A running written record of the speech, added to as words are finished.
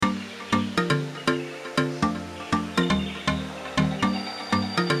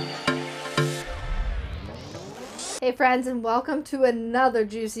Hey friends, and welcome to another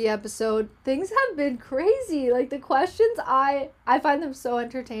juicy episode. Things have been crazy. Like the questions, I find them so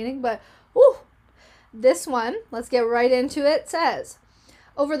entertaining, but whew, this one, let's get right into it, says,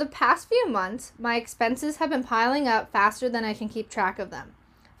 over the past few months, my expenses have been piling up faster than I can keep track of them.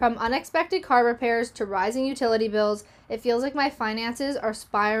 From unexpected car repairs to rising utility bills, it feels like my finances are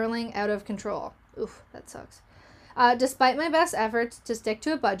spiraling out of control. Oof, that sucks. Despite my best efforts to stick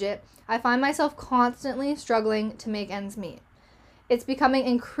to a budget, I find myself constantly struggling to make ends meet. It's becoming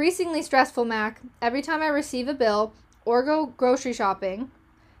increasingly stressful, Mac. Every time I receive a bill or go grocery shopping,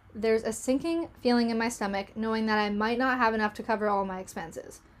 there's a sinking feeling in my stomach knowing that I might not have enough to cover all my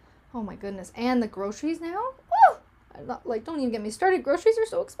expenses. Oh my goodness. And the groceries now? Woo! Don't even get me started. Groceries are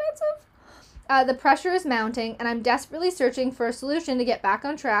so expensive. The pressure is mounting, and I'm desperately searching for a solution to get back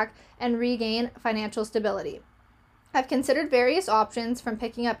on track and regain financial stability. I've considered various options, from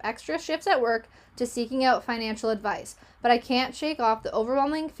picking up extra shifts at work to seeking out financial advice, but I can't shake off the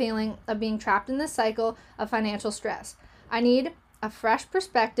overwhelming feeling of being trapped in this cycle of financial stress. I need a fresh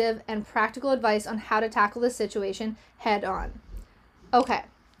perspective and practical advice on how to tackle this situation head on. Okay.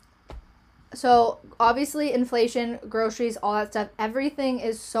 So obviously inflation, groceries, all that stuff, everything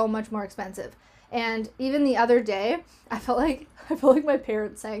is so much more expensive. And even the other day, I felt like my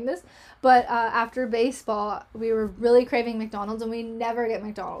parents saying this, but after baseball, we were really craving McDonald's, and we never get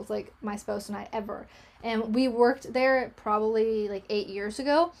McDonald's, like my spouse and I, ever. And we worked there probably like 8 years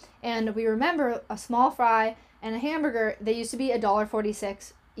ago, and we remember a small fry and a hamburger, they used to be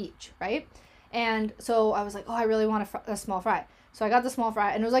 $1.46 each, right? And so I was like, oh, I really want a small fry. So I got the small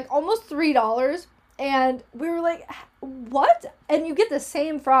fry, and it was like almost $3. And we were like, what? And you get the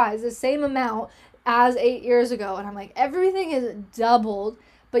same fries, the same amount as 8 years ago. And I'm like, everything is doubled,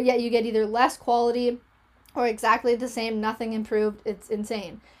 but yet you get either less quality or exactly the same, nothing improved. It's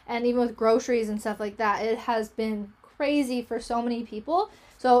insane. And even with groceries and stuff like that, it has been crazy for so many people.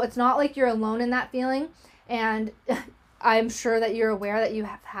 So it's not like you're alone in that feeling. And I'm sure that you're aware that you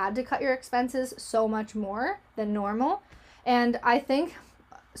have had to cut your expenses so much more than normal. And I think,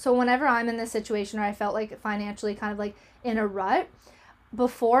 so whenever I'm in this situation where I felt like financially kind of like in a rut,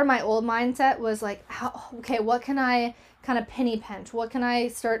 before, my old mindset was like, okay, what can I kind of penny pinch? What can I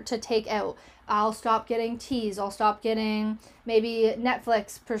start to take out? I'll stop getting teas. I'll stop getting maybe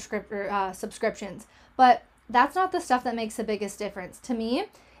Netflix subscriptions. But that's not the stuff that makes the biggest difference. To me,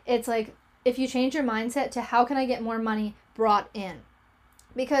 it's like, if you change your mindset to how can I get more money brought in?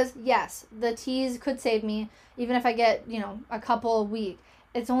 Because yes, the teas could save me, even if I get, a couple a week.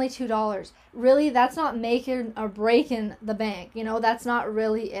 It's only $2. Really, that's not making or breaking the bank. That's not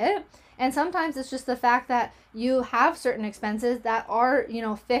really it. And sometimes it's just the fact that you have certain expenses that are,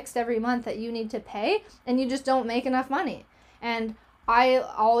 fixed every month that you need to pay, and you just don't make enough money. And I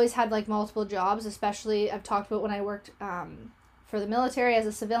always had like multiple jobs, especially I've talked about when I worked for the military as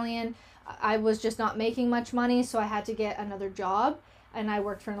a civilian. I was just not making much money, so I had to get another job. And I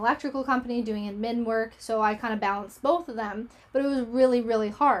worked for an electrical company doing admin work, so I kind of balanced both of them, but it was really, really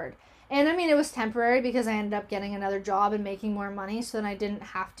hard. And I mean, it was temporary because I ended up getting another job and making more money, so then I didn't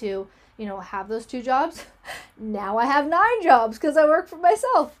have to, have those 2 jobs. Now I have 9 jobs because I work for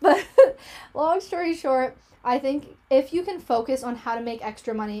myself. But long story short, I think if you can focus on how to make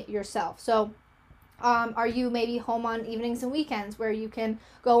extra money yourself. So are you maybe home on evenings and weekends where you can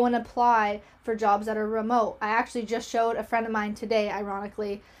go and apply for jobs that are remote? I actually just showed a friend of mine today,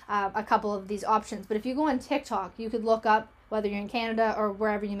 ironically, a couple of these options. But if you go on TikTok, you could look up, whether you're in Canada or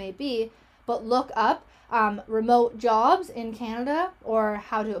wherever you may be, but look up remote jobs in Canada or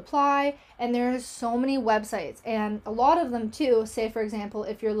how to apply. And there's so many websites, and a lot of them too, say for example,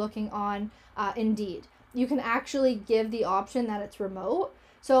 if you're looking on Indeed, you can actually give the option that it's remote.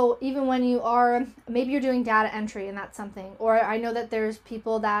 So even when you are, maybe you're doing data entry and that's something, or I know that there's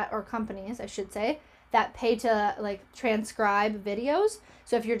people or companies, I should say, that pay to like transcribe videos.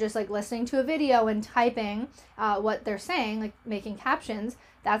 So if you're just like listening to a video and typing what they're saying, like making captions,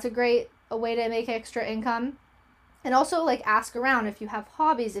 that's a way to make extra income. And also like ask around if you have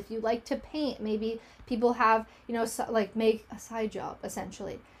hobbies, if you like to paint, maybe people have, like make a side job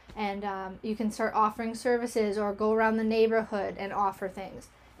essentially. And you can start offering services or go around the neighborhood and offer things.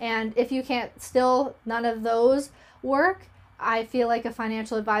 And if you can't, none of those work, I feel like a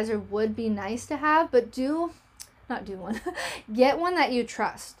financial advisor would be nice to have, but not do one. Get one that you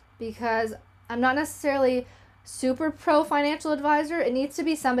trust, because I'm not necessarily super pro financial advisor. It needs to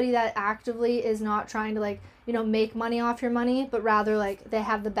be somebody that actively is not trying to make money off your money, but rather like they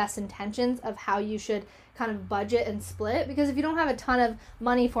have the best intentions of how you should kind of budget and split. Because if you don't have a ton of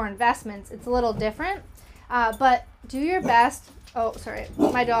money for investments, it's a little different. But do your best. Oh, sorry.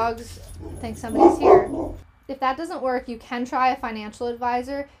 My dogs think somebody's here. If that doesn't work, you can try a financial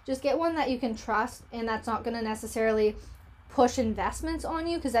advisor. Just get one that you can trust and that's not going to necessarily push investments on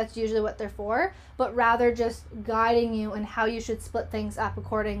you, because that's usually what they're for, but rather just guiding you in how you should split things up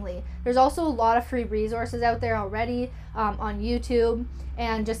accordingly. There's also a lot of free resources out there already on YouTube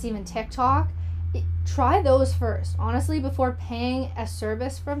and just even TikTok. Try those first, honestly, before paying a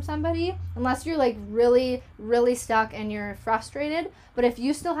service from somebody, unless you're like really, really stuck and you're frustrated. But if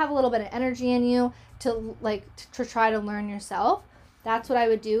you still have a little bit of energy in you to try to learn yourself, that's what I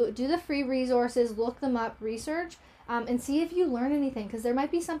would do. Do the free resources, look them up, research, and see if you learn anything, because there might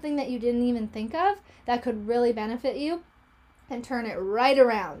be something that you didn't even think of that could really benefit you and turn it right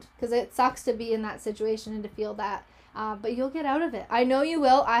around, because it sucks to be in that situation and to feel that. But you'll get out of it. I know you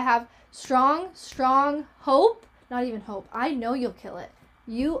will. I have strong hope. Not even hope. I know you'll kill it.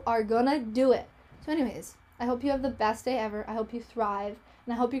 You are gonna do it. So anyways, I hope you have the best day ever. I hope you thrive.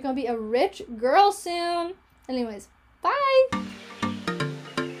 And I hope you're gonna be a rich girl soon. Anyways, bye.